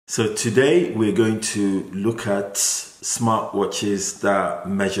So today we're going to look at smartwatches that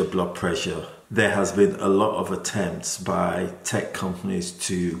measure blood pressure. There has been a lot of attempts by tech companies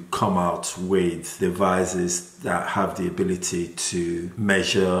to come out with devices that have the ability to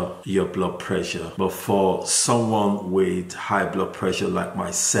measure your blood pressure. But for someone with high blood pressure like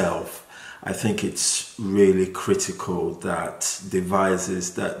myself, I think it's really critical that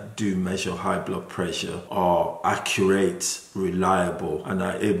devices that do measure high blood pressure are accurate, reliable, and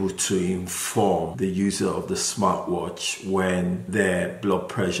are able to inform the user of the smartwatch when their blood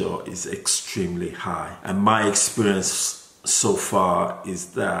pressure is extremely high. And my experience so far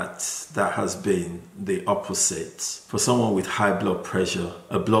is that has been the opposite. For someone with high blood pressure,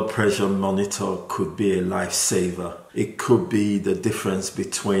 a blood pressure monitor could be a lifesaver. It could be the difference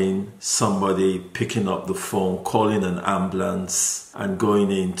between somebody picking up the phone, calling an ambulance and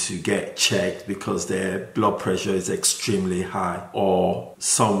going in to get checked because their blood pressure is extremely high, or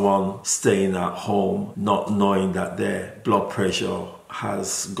someone staying at home not knowing that their blood pressure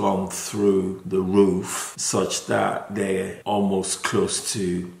has gone through the roof such that they're almost close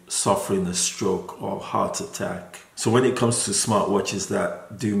to suffering a stroke or heart attack. So when it comes to smartwatches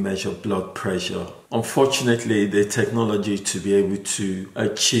that do measure blood pressure, unfortunately the technology to be able to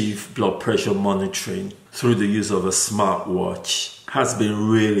achieve blood pressure monitoring through the use of a smartwatch has been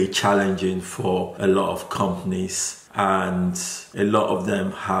really challenging for a lot of companies, and a lot of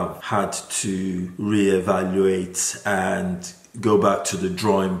them have had to reevaluate and go back to the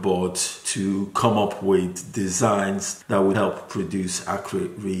drawing board to come up with designs that would help produce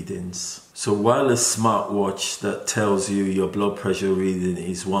accurate readings. So while a smartwatch that tells you your blood pressure reading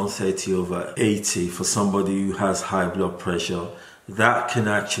is 130/80 for somebody who has high blood pressure, that can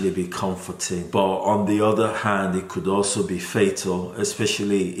actually be comforting. But on the other hand, it could also be fatal,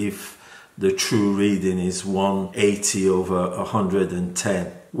 especially if the true reading is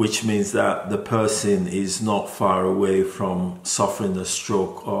 180/110, which means that the person is not far away from suffering a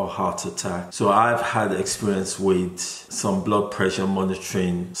stroke or heart attack. So I've had experience with some blood pressure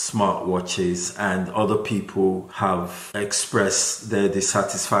monitoring smartwatches, and other people have expressed their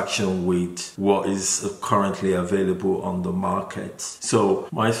dissatisfaction with what is currently available on the market. So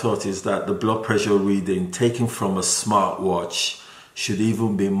my thought is that the blood pressure reading taken from a smartwatch should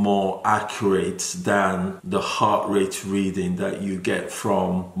even be more accurate than the heart rate reading that you get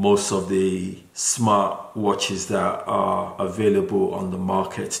from most of the smart watches that are available on the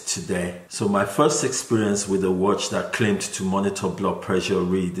market today. So my first experience with a watch that claimed to monitor blood pressure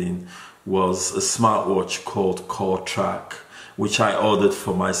reading was a smartwatch called KoreTrak, which I ordered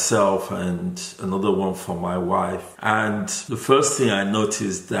for myself and another one for my wife. And the first thing I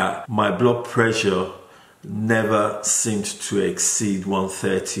noticed that my blood pressure never seemed to exceed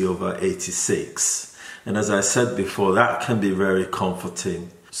 130/86. And as I said before, that can be very comforting.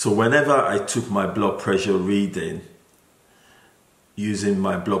 So whenever I took my blood pressure reading using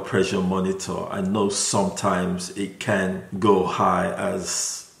my blood pressure monitor, I know sometimes it can go high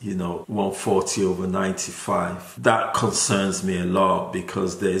as 140/95. That concerns me a lot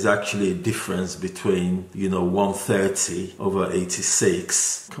because there's actually a difference between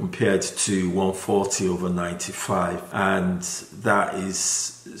 130/86 compared to 140/95, and that is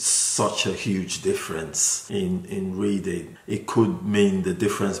such a huge difference in reading. It could mean the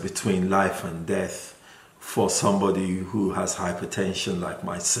difference between life and death for somebody who has hypertension like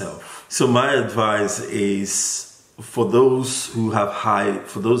myself. So my advice is, for those of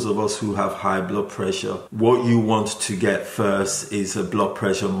us who have high blood pressure, what you want to get first is a blood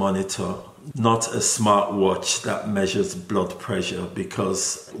pressure monitor, not a smartwatch that measures blood pressure,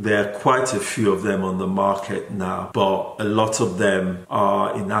 because there are quite a few of them on the market now, but a lot of them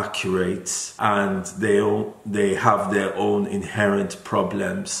are inaccurate and they have their own inherent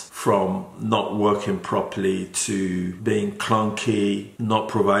problems, from not working properly to being clunky, not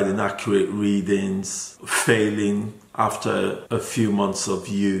providing accurate readings, failing after a few months of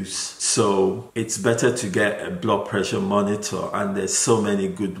use. So it's better to get a blood pressure monitor, and there's so many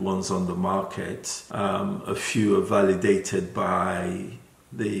good ones on the market. A few are validated by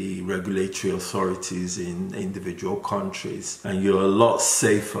the regulatory authorities in individual countries, and you're a lot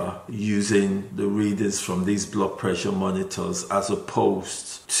safer using the readings from these blood pressure monitors as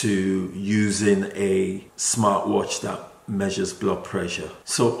opposed to using a smartwatch that measures blood pressure.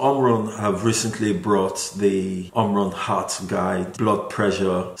 So Omron have recently brought the Omron HeartGuide blood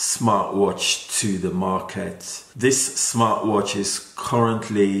pressure smartwatch to the market. This smartwatch is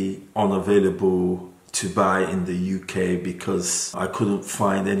currently unavailable to buy in the UK because I couldn't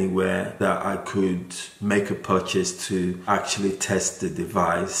find anywhere that I could make a purchase to actually test the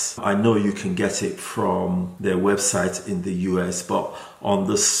device. I know you can get it from their website in the US, but on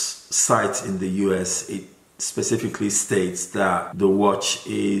the site in the US, it specifically states that the watch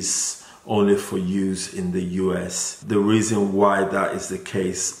is only for use in the US. The reason why that is the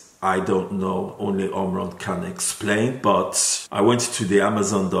case, I don't know, only Omron can explain, but I went to the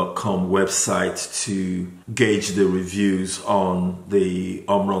Amazon.com website to gauge the reviews on the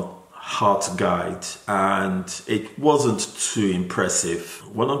Omron HeartGuide, and it wasn't too impressive.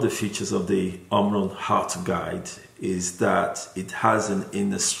 One of the features of the Omron HeartGuide is that it has an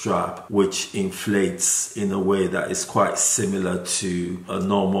inner strap which inflates in a way that is quite similar to a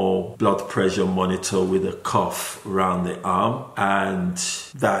normal blood pressure monitor with a cuff around the arm, and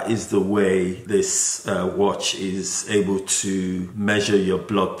that is the way this watch is able to measure your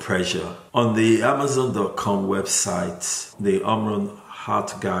blood pressure. On the Amazon.com website, the Omron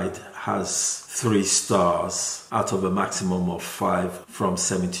HeartGuide has 3 stars out of a maximum of 5 from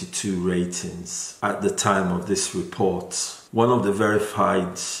 72 ratings at the time of this report. One of the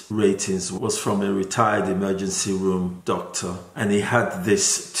verified ratings was from a retired emergency room doctor, and he had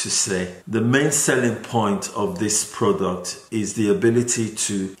this to say: the main selling point of this product is the ability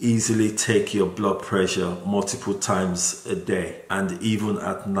to easily take your blood pressure multiple times a day and even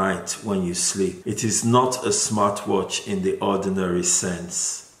at night when you sleep. It is not a smartwatch in the ordinary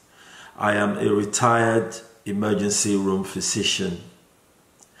sense. I am a retired emergency room physician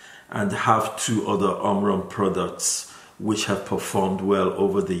and have 2 other Omron products which have performed well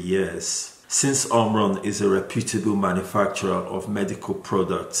over the years. Since Omron is a reputable manufacturer of medical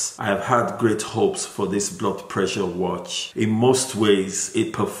products, I have had great hopes for this blood pressure watch. In most ways,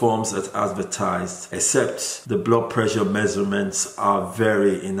 it performs as advertised, except the blood pressure measurements are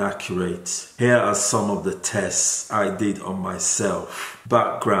very inaccurate. Here are some of the tests I did on myself.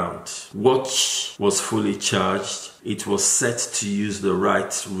 Background: watch was fully charged. It was set to use the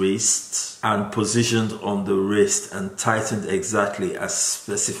right wrist and positioned on the wrist and tightened exactly as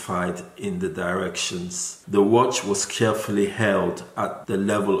specified in the directions. The watch was carefully held at the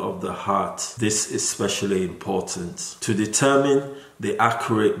level of the heart. This is especially important. To determine the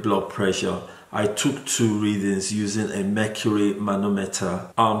accurate blood pressure, I took 2 readings using a mercury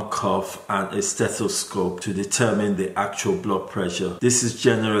manometer, arm cuff, and a stethoscope to determine the actual blood pressure. This is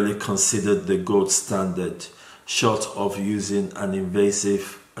generally considered the gold standard, short of using an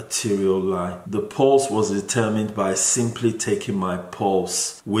invasive arterial line. The pulse was determined by simply taking my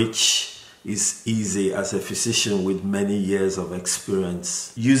pulse, which is easy as a physician with many years of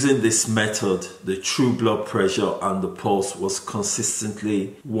experience. Using this method, the true blood pressure and the pulse was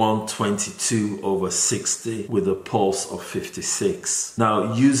consistently 122/60 with a pulse of 56.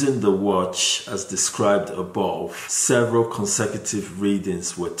 Now, using the watch as described above, several consecutive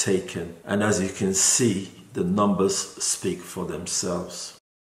readings were taken, and as you can see, the numbers speak for themselves.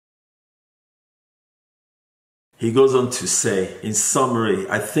 He goes on to say, in summary,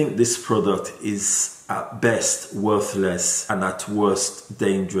 I think this product is at best worthless and at worst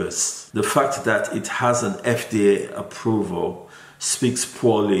dangerous. The fact that it has an FDA approval speaks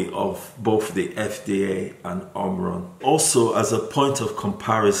poorly of both the FDA and Omron. Also, as a point of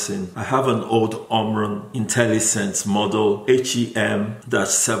comparison, I have an old Omron IntelliSense model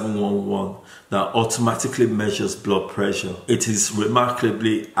HEM-711 that automatically measures blood pressure. It is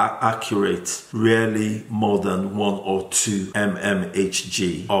remarkably accurate, rarely more than 1 or 2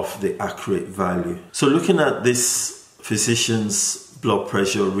 mmHg of the accurate value. So looking at this physician's blood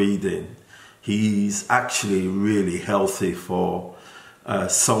pressure reading, he's actually really healthy for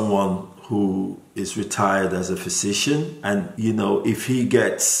someone who is retired as a physician. And you know, if he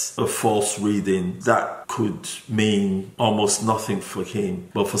gets a false reading, that could mean almost nothing for him.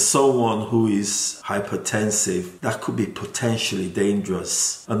 But for someone who is hypertensive, that could be potentially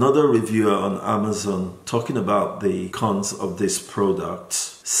dangerous. Another reviewer on Amazon, talking about the cons of this product,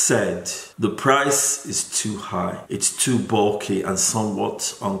 said, the price is too high, it's too bulky and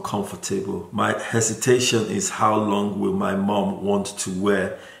somewhat uncomfortable. My hesitation is how long will my mom want to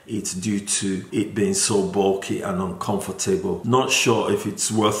wear it due to it being so bulky and uncomfortable. Not sure if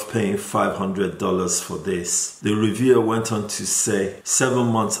it's worth paying $500 for this. The reviewer went on to say, 7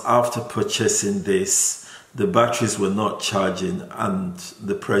 months after purchasing this, the batteries were not charging and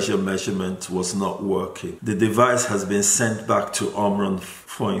the pressure measurement was not working. The device has been sent back to Omron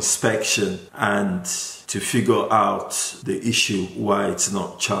for inspection and to figure out the issue why it's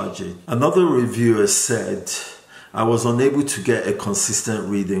not charging. Another reviewer said, I was unable to get a consistent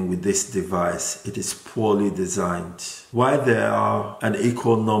reading with this device. It is poorly designed. while there are an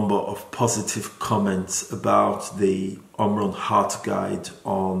equal number of positive comments about the Omron HeartGuide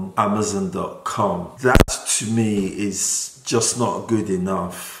on Amazon.com, that to me is just not good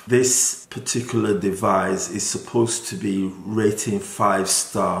enough. This particular device is supposed to be rating 5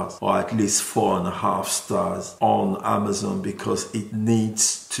 stars or at least 4.5 stars on Amazon because it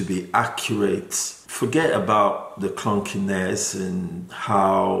needs to be accurate. Forget about the clunkiness and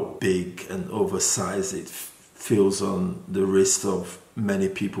how big and oversized it feels on the wrist of many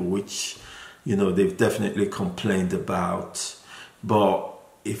people, which, you know, they've definitely complained about. But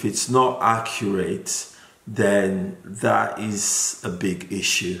if it's not accurate, then that is a big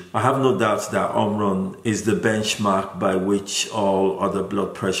issue. I have no doubt that Omron is the benchmark by which all other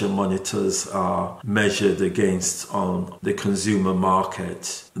blood pressure monitors are measured against on the consumer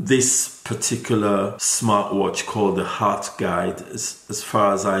market. This particular smartwatch called the HeartGuide, as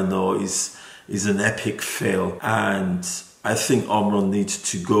far as I know, is an epic fail, and I think Omron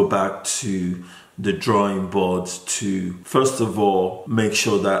needs to go back to the drawing board to, first of all, make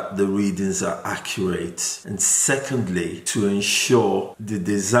sure that the readings are accurate, and secondly, to ensure the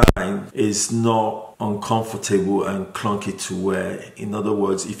design is not uncomfortable and clunky to wear. In other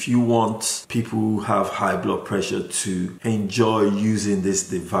words, if you want people who have high blood pressure to enjoy using this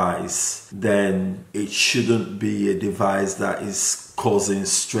device, then it shouldn't be a device that is causing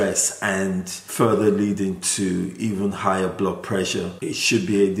stress and further leading to even higher blood pressure. It should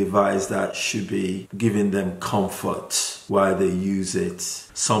be a device that should be giving them comfort while they use it,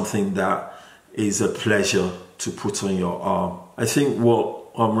 something that is a pleasure to put on your arm. I think what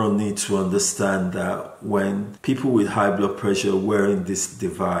Omron needs to understand that when people with high blood pressure wearing this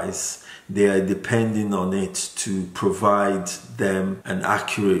device, they are depending on it to provide them an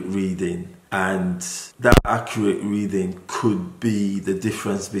accurate reading. And that accurate reading could be the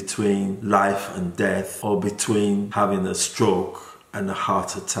difference between life and death, or between having a stroke and a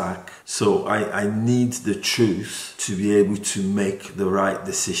heart attack. So I need the truth to be able to make the right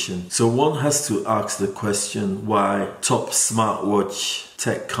decision. So one has to ask the question why top smartwatch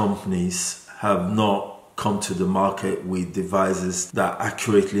tech companies have not come to the market with devices that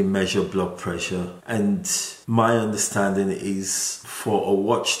accurately measure blood pressure. And my understanding is for a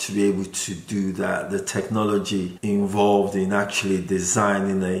watch to be able to do that, the technology involved in actually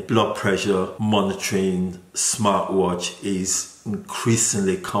designing a blood pressure monitoring smartwatch is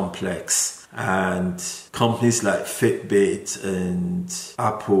increasingly complex. And companies like Fitbit and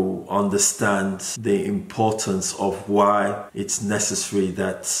Apple understand the importance of why it's necessary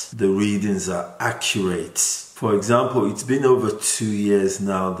that the readings are accurate. For example, it's been over 2 years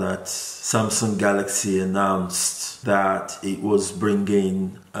now that Samsung Galaxy announced that it was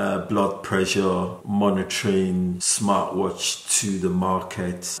bringing a blood pressure monitoring smartwatch to the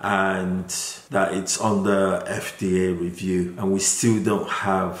market, and that it's under FDA review, and we still don't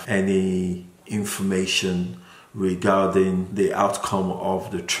have any information regarding the outcome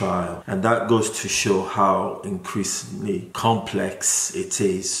of the trial. And that goes to show how increasingly complex it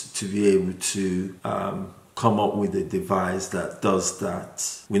is to be able to come up with a device that does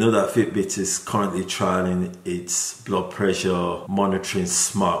that. We know that Fitbit is currently trialing its blood pressure monitoring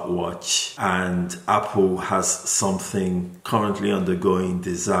smartwatch, and Apple has something currently undergoing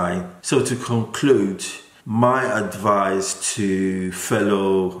design. So to conclude, my advice to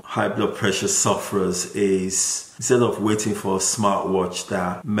fellow high blood pressure sufferers is, instead of waiting for a smartwatch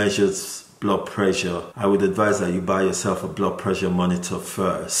that measures blood pressure, I would advise that you buy yourself a blood pressure monitor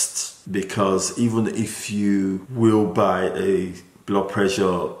first. Because even if you will buy a blood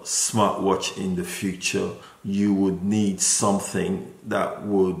pressure smartwatch in the future, you would need something that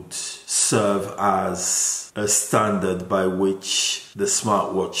would serve as a standard by which the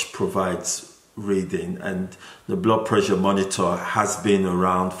smartwatch provides reading. And the blood pressure monitor has been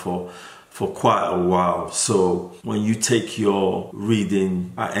around for quite a while. So when you take your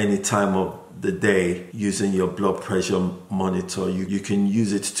reading at any time of the day using your blood pressure monitor, you can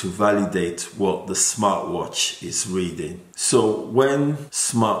use it to validate what the smartwatch is reading. So when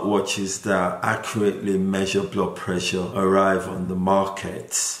smartwatches that accurately measure blood pressure arrive on the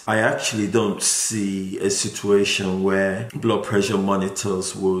market, I actually don't see a situation where blood pressure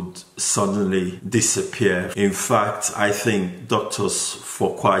monitors would suddenly disappear. In fact, I think doctors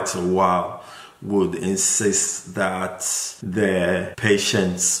for quite a while would insist that their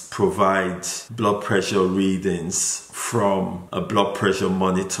patients provide blood pressure readings from a blood pressure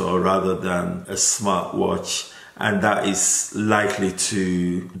monitor rather than a smartwatch, and that is likely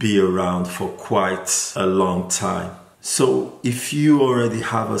to be around for quite a long time. So if you already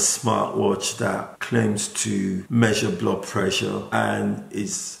have a smartwatch that claims to measure blood pressure and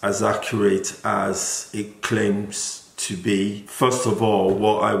is as accurate as it claims to be. First of all,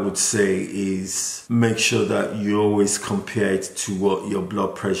 what I would say is make sure that you always compare it to what your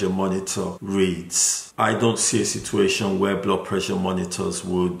blood pressure monitor reads. I don't see a situation where blood pressure monitors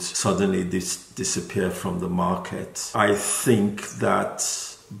would suddenly disappear from the market. I think that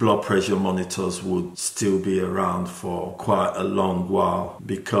blood pressure monitors would still be around for quite a long while,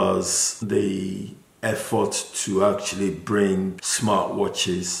 because the effort to actually bring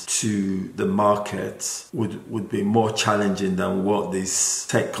smartwatches to the market would be more challenging than what these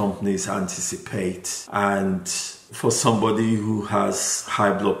tech companies anticipate. And for somebody who has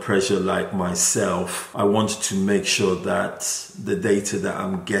high blood pressure like myself, I want to make sure that the data that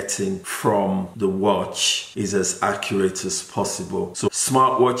I'm getting from the watch is as accurate as possible. So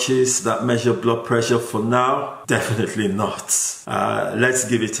smartwatches that measure blood pressure, for now, definitely not. Let's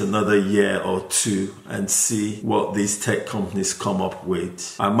give it another year or two and see what these tech companies come up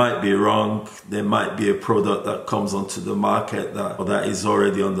with. I might be wrong. There might be a product that comes onto the market that is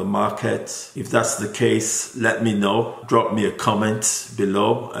already on the market. If that's the case, let me know. Drop me a comment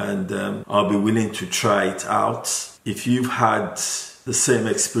below, and I'll be willing to try it out. If you've had the same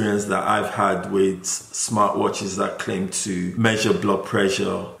experience that I've had with smartwatches that claim to measure blood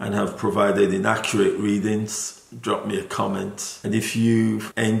pressure and have provided inaccurate readings, drop me a comment. And if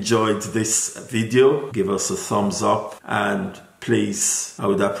you've enjoyed this video, give us a thumbs up, and please, I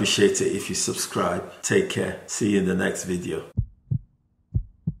would appreciate it if you subscribe. Take care. See you in the next video.